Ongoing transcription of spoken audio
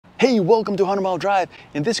Hey, welcome to 100 Mile Drive.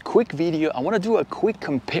 In this quick video, I want to do a quick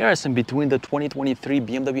comparison between the 2023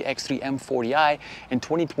 BMW X3 M40i and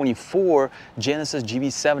 2024 Genesis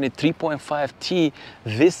GV70 3.5T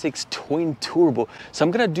V6 twin turbo. So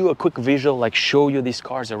I'm going to do a quick visual, like show you these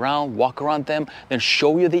cars around, walk around them, then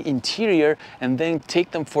show you the interior, and then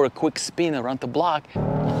take them for a quick spin around the block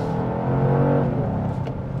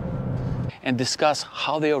and discuss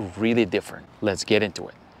how they are really different. Let's get into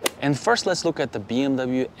it. And first, let's look at the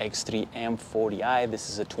BMW X3 M40i. This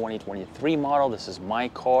is a 2023 model. This is my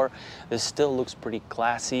car. This still looks pretty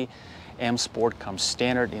classy. M Sport comes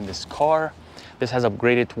standard in this car. This has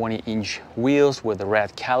upgraded 20-inch wheels with the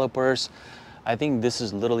red calipers. I think this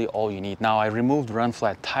is literally all you need. Now, I removed run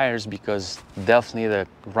flat tires because definitely the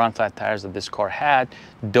run flat tires that this car had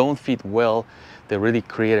don't fit well. They really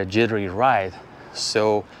create a jittery ride.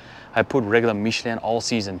 So I put regular Michelin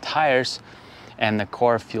all-season tires, and the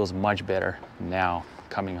car feels much better now.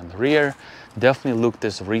 Coming on the rear, definitely look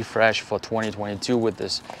this refresh for 2022 with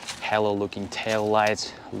this halo looking tail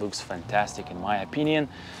lights. Looks fantastic in my opinion.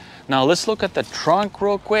 Now let's look at the trunk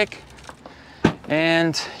real quick.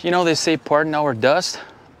 And you know, they say pardon our dust,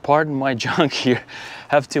 pardon my junk here.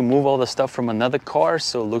 Have to move all the stuff from another car,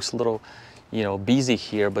 so it looks a little, you know, busy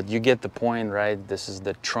here, but you get the point, right? This is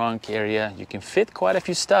the trunk area. You can fit quite a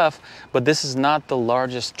few stuff, but this is not the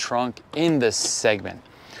largest trunk in this segment.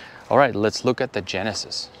 All right, let's look at the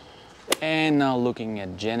Genesis. And now looking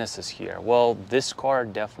at Genesis here. Well, this car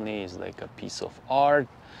definitely is like a piece of art.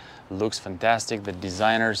 Looks fantastic. The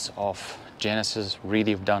designers of Genesis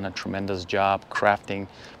really have done a tremendous job crafting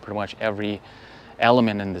pretty much every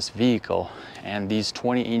element in this vehicle. And these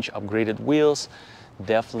 20-inch upgraded wheels,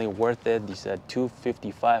 definitely worth it. These are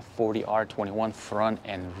 255/40 R21 front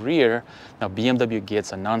and rear. Now BMW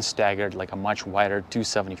gets a non-staggered, like a much wider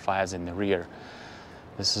 275s in the rear.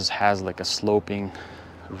 This has like a sloping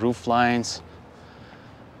roof lines.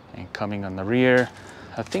 And coming on the rear,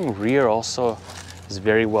 I think rear also is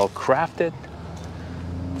very well crafted.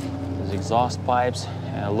 There's exhaust pipes,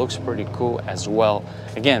 and it looks pretty cool as well.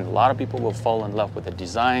 Again, a lot of people will fall in love with the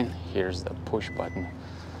design. Here's the push button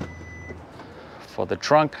for the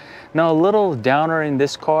trunk. Now a little downer in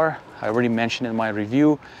this car, I already mentioned in my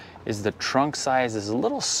review, is the trunk size is a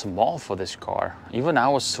little small for this car. Even I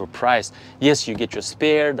was surprised. Yes, you get your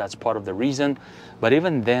spare, that's part of the reason, but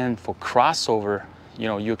even then for crossover, you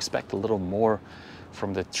know, you expect a little more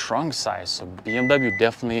from the trunk size. So BMW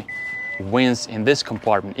definitely wins in this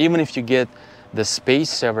compartment, even if you get the space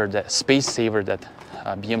saver that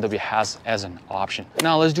BMW has as an option.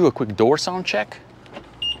 Now let's do a quick door sound check.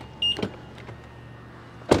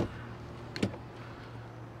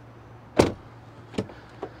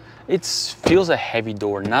 It feels a heavy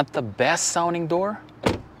door, not the best sounding door,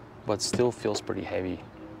 but still feels pretty heavy.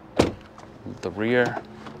 The rear,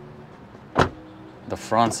 the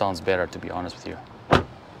front sounds better, to be honest with you.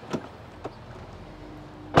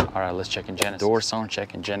 All right, let's check in Genesis. Door sound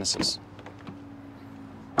check in Genesis.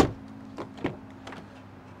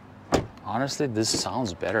 Honestly, this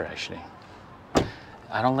sounds better actually.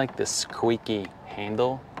 I don't like this squeaky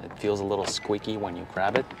handle. It feels a little squeaky when you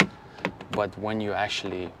grab it, but when you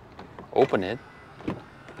actually open it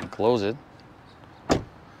and close it,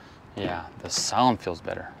 yeah, the sound feels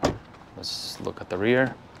better. Let's look at the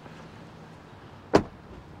rear.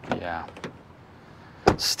 Yeah,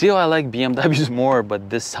 still I like BMWs more, but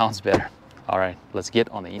this sounds better. All right, let's get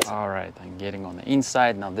on the inside. All right, I'm getting on the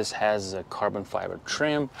inside. Now this has a carbon fiber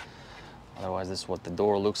trim. Otherwise, this is what the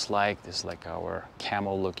door looks like. This is like our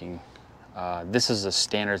camo looking. This is a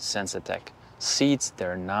standard Sensatec seats.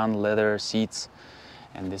 They're non-leather seats.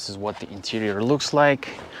 And this is what the interior looks like.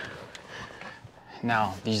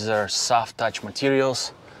 Now, these are soft touch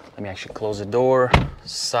materials. Let me actually close the door.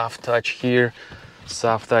 Soft touch here,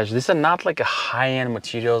 soft touch. These are not like a high-end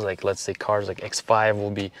materials, like let's say cars like X5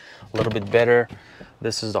 will be a little bit better.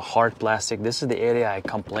 This is the hard plastic. This is the area I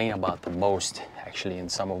complain about the most, actually, in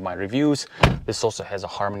some of my reviews. This also has a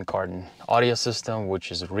Harman Kardon audio system,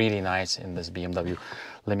 which is really nice in this BMW.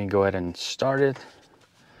 Let me go ahead and start it.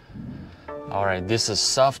 All right, this is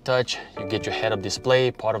soft touch. You get your head-up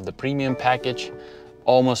display, part of the premium package.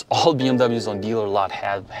 Almost all BMWs on dealer lot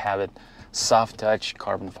have it. Soft touch,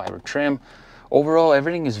 carbon fiber trim. Overall,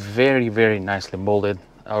 everything is very, very nicely molded.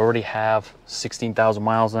 I already have 16,000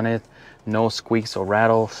 miles on it. No squeaks or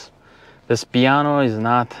rattles. This piano is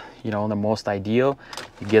not, you know, the most ideal.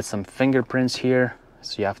 You get some fingerprints here,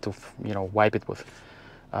 so you have to, you know, wipe it with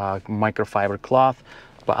microfiber cloth.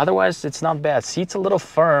 But otherwise, it's not bad. Seat's a little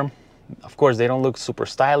firm. Of course, they don't look super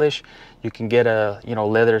stylish. You can get a, you know,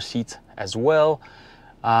 leather seat as well.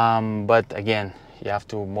 But again, you have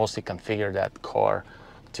to mostly configure that car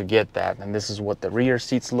to get that. And this is what the rear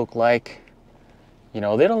seats look like. You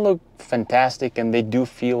know, they don't look fantastic, and they do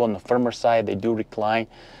feel on the firmer side, they do recline,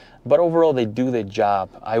 but overall they do their job.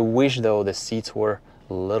 I wish though the seats were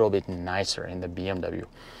a little bit nicer in the BMW.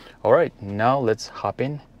 All right, now let's hop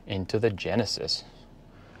into the Genesis.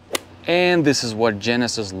 And this is what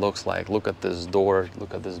Genesis looks like. Look at this door,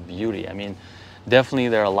 look at this beauty. I mean, definitely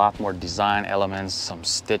there are a lot more design elements, some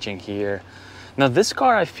stitching here. Now this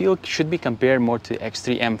car I feel should be compared more to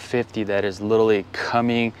X3 M40 that is literally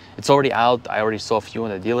coming. It's already out. I already saw a few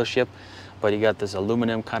in the dealership, but you got this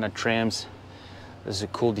aluminum kind of trims. This is a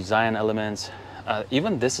cool design elements.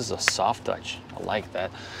 Even this is a soft touch. I like that.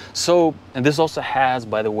 So, and this also has,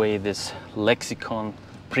 by the way, this Lexicon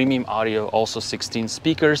premium audio, also 16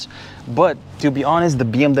 speakers. But to be honest, the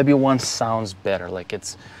BMW one sounds better. Like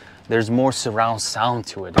there's more surround sound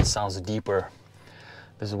to it. It sounds deeper.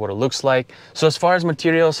 This is what it looks like. So as far as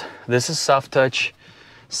materials, this is soft touch,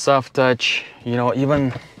 you know,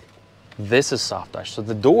 even this is soft touch. So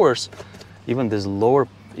the doors, even this lower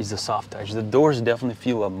is a soft touch. The doors definitely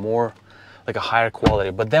feel a more, like a higher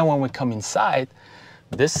quality. But then when we come inside,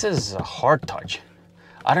 this is a hard touch.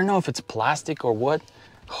 I don't know if it's plastic or what,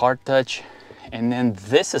 hard touch. And then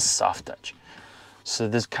this is soft touch. So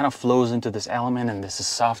this kind of flows into this element, and this is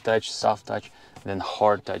soft touch, then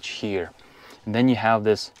hard touch here. And then you have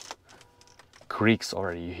this creaks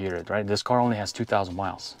already, you hear it, right? This car only has 2,000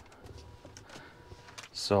 miles.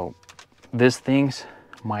 So these things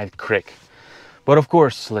might creak. But of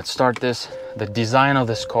course, let's start this. The design of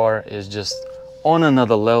this car is just on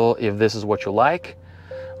another level if this is what you like,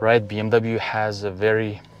 right? BMW has a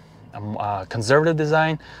very conservative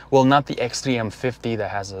design. Well, not the X3 M40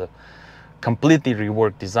 that has a completely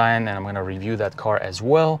reworked design, and I'm gonna review that car as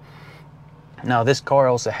well. Now this car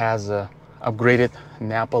also has a upgraded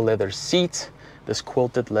Nappa leather seats, this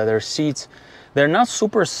quilted leather seats. They're not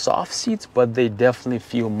super soft seats, but they definitely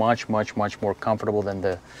feel much more comfortable than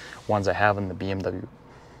the ones I have in the BMW.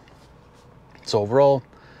 So overall,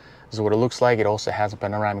 this is what it looks like. It also has a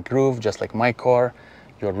panoramic roof, just like my car.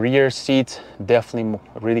 Your rear seats, definitely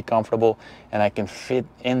really comfortable, and I can fit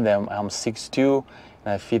in them. I'm 6'2",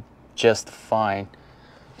 and I fit just fine.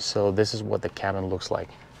 So this is what the cabin looks like.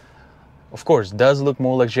 Of course, does look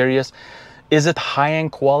more luxurious. Is it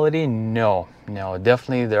high-end quality? No,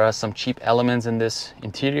 definitely there are some cheap elements in this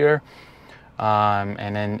interior.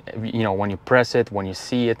 And then, you know, when you press it, when you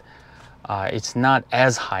see it, it's not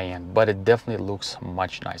as high-end, but it definitely looks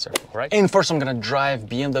much nicer, right? And first I'm gonna drive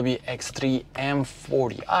BMW X3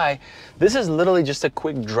 M40i. This is literally just a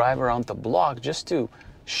quick drive around the block just to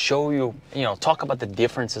show you, you know, talk about the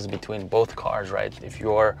differences between both cars, right? If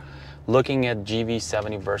you're looking at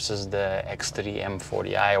GV70 versus the X3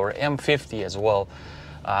 M40i or M50 as well,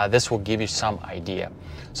 this will give you some idea.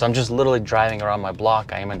 So I'm just literally driving around my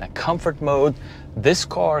block. I am in a comfort mode. This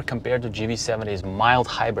car compared to GV70 is mild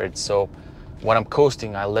hybrid. So when I'm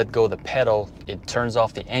coasting, I let go the pedal, it turns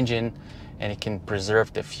off the engine, and it can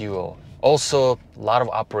preserve the fuel. Also, a lot of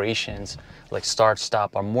operations like start,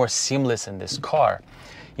 stop are more seamless in this car,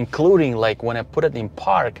 including like when I put it in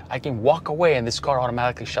park, I can walk away and this car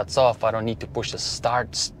automatically shuts off. I don't need to push the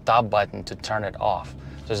start stop button to turn it off.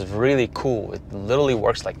 So it's really cool. It literally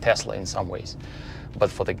works like Tesla in some ways,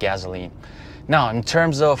 but for the gasoline. Now, in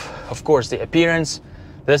terms of course, the appearance,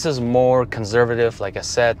 this is more conservative, like I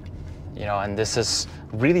said, you know, and this is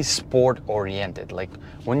really sport oriented. Like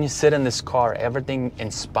when you sit in this car, everything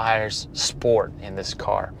inspires sport in this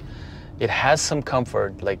car. It has some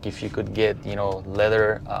comfort, like if you could get, you know,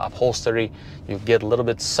 leather upholstery, you get a little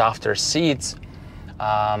bit softer seats.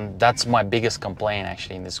 That's my biggest complaint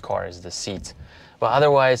actually in this car is the seats. But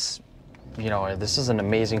otherwise, you know, this is an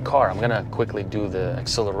amazing car. I'm gonna quickly do the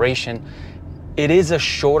acceleration. It is a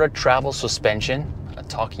shorter travel suspension,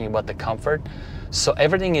 talking about the comfort. So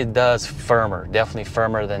everything it does firmer, definitely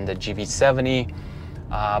firmer than the GV70.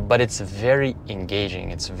 But it's very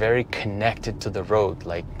engaging. It's very connected to the road.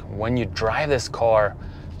 Like when you drive this car,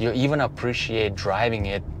 you even appreciate driving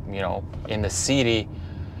it, you know, in the city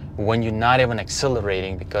when you're not even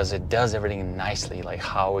accelerating, because it does everything nicely, like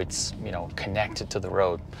how it's, you know, connected to the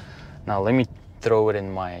road. Now let me throw it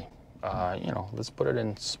in my, you know, let's put it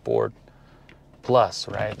in Sport Plus,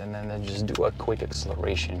 right? And then just do a quick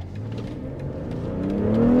acceleration.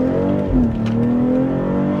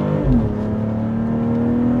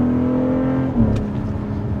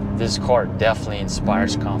 This car definitely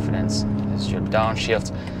inspires confidence. This is your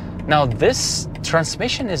downshift. Now this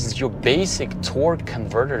transmission is your basic torque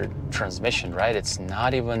converter transmission, right? It's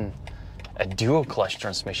not even a dual clutch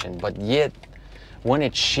transmission, but yet when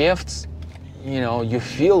it shifts, you know, you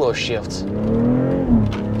feel those shifts.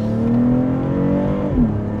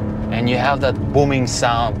 and you have that booming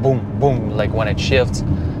sound, boom, boom, like when it shifts.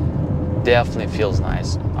 Definitely feels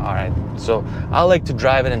nice. All right, so I like to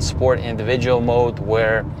drive it in sport individual mode,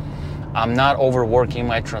 where I'm not overworking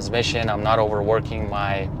my transmission, I'm not overworking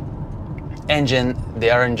my engine. They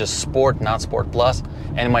are in just sport, not sport plus,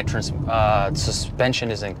 and my suspension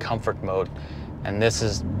is in comfort mode. And this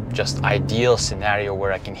is just ideal scenario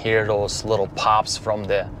where I can hear those little pops from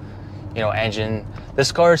the engine.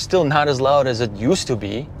 This car is still not as loud as it used to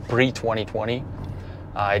be pre-2020.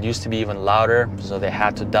 It used to be even louder, so they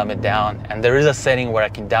had to dumb it down. And there is a setting where I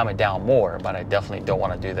can dumb it down more, but I definitely don't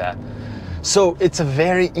want to do that. So it's a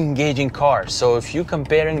very engaging car. So if you're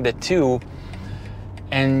comparing the two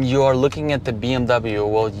and you're looking at the BMW,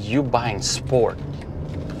 well, you're buying sport.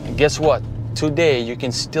 And guess what? Today you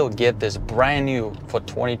can still get this brand new for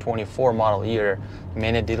 2024 model year.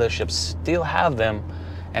 Many dealerships still have them,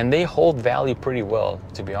 and they hold value pretty well,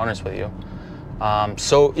 to be honest with you.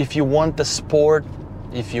 So if you want the sport,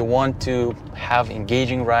 if you want to have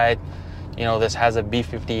engaging ride, this has a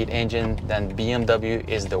B58 engine, then BMW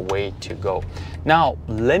is the way to go. Now,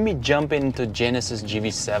 let me jump into Genesis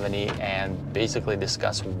GV70 and basically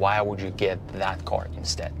discuss why would you get that car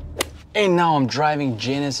instead. And now I'm driving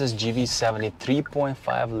Genesis GV70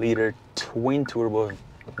 3.5 liter twin turbo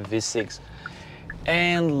V6.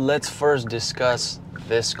 And let's first discuss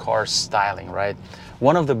this car's styling, right?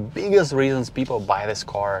 One of the biggest reasons people buy this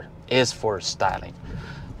car is for styling.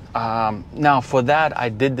 Now for that, I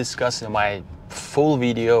did discuss in my full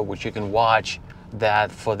video, which you can watch,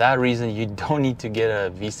 that for that reason you don't need to get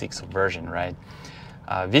a V6 version, right?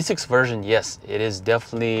 V6 version, yes, it is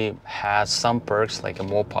definitely has some perks, like a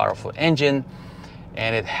more powerful engine,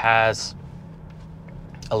 and it has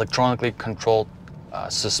electronically controlled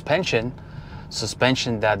suspension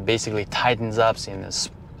that basically tightens up in this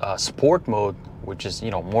sport mode, which is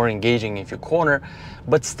more engaging if you corner.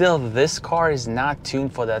 But still, this car is not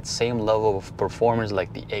tuned for that same level of performance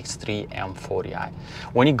like the X3 M40i.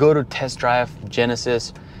 When you go to test drive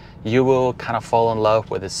Genesis, you will kind of fall in love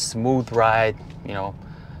with a smooth ride,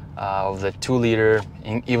 of the 2 liter.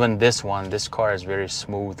 Even this car is very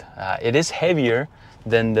smooth. It is heavier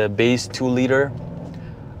than the base 2 liter,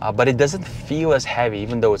 but it doesn't feel as heavy,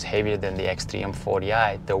 even though it's heavier than the X3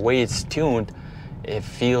 M40i. The way it's tuned, it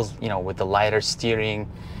feels, with the lighter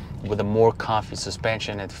steering, with a more comfy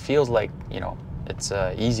suspension, it feels like, it's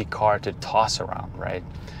an easy car to toss around, right?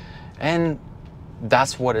 And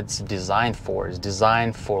that's what it's designed for. It's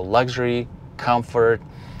designed for luxury, comfort,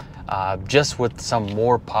 just with some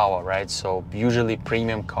more power, right? So usually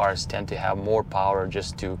premium cars tend to have more power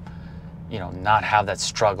just to, not have that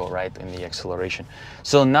struggle, right, in the acceleration.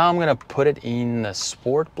 So now I'm gonna put it in the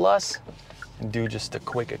Sport Plus and do just a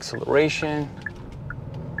quick acceleration.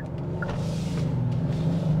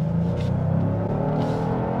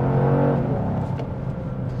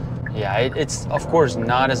 Yeah, it's of course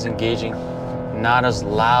not as engaging, not as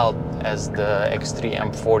loud as the X3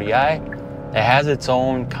 M40i. It has its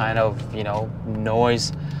own kind of,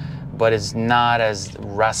 noise, but it's not as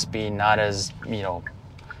raspy, not as,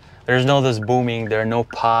 there's no this booming, there are no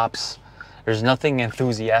pops. There's nothing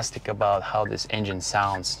enthusiastic about how this engine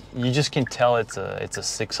sounds. You just can tell it's a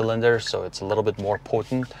 6-cylinder, so it's a little bit more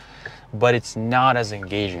potent, but it's not as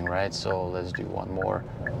engaging, right? So let's do one more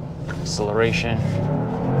acceleration.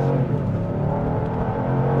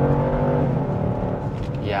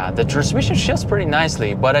 Yeah, the transmission shifts pretty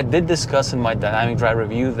nicely, but I did discuss in my dynamic drive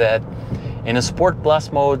review that in a Sport Plus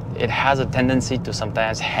mode, it has a tendency to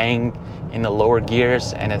sometimes hang in the lower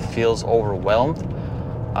gears and it feels overwhelmed.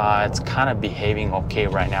 It's kind of behaving okay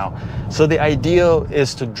right now. So the ideal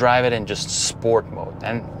is to drive it in just sport mode.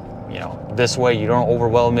 And this way you don't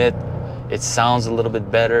overwhelm it. It sounds a little bit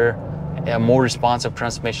better, a more responsive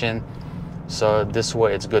transmission. So this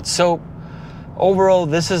way it's good. So overall,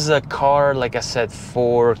 this is a car, like I said,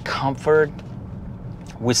 for comfort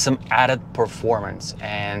with some added performance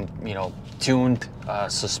and, tuned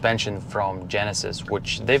suspension from Genesis,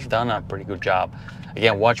 which they've done a pretty good job.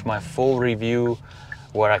 Again, watch my full review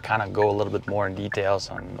where I kind of go a little bit more in details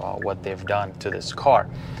on what they've done to this car.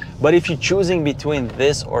 But if you're choosing between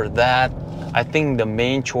this or that, I think the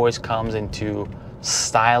main choice comes into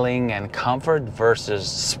styling and comfort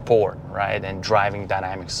versus sport, right? And driving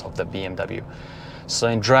dynamics of the BMW. So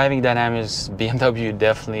in driving dynamics, BMW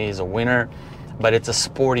definitely is a winner, but it's a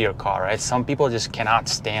sportier car, right? Some people just cannot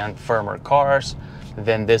stand firmer cars,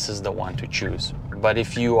 then this is the one to choose. But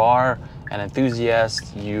if you are an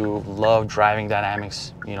enthusiast, you love driving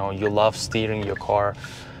dynamics, you love steering your car,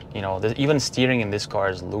 even steering in this car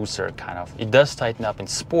is looser kind of. It does tighten up in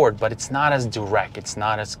sport, but it's not as direct, it's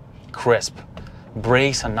not as crisp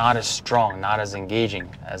brakes are not as strong, not as engaging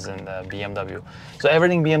as in the BMW. So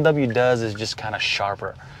everything BMW does is just kind of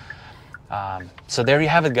sharper. So there you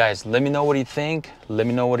have it, guys. Let me know what you think. Let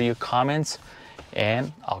me know what are your comments,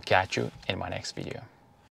 and I'll catch you in my next video.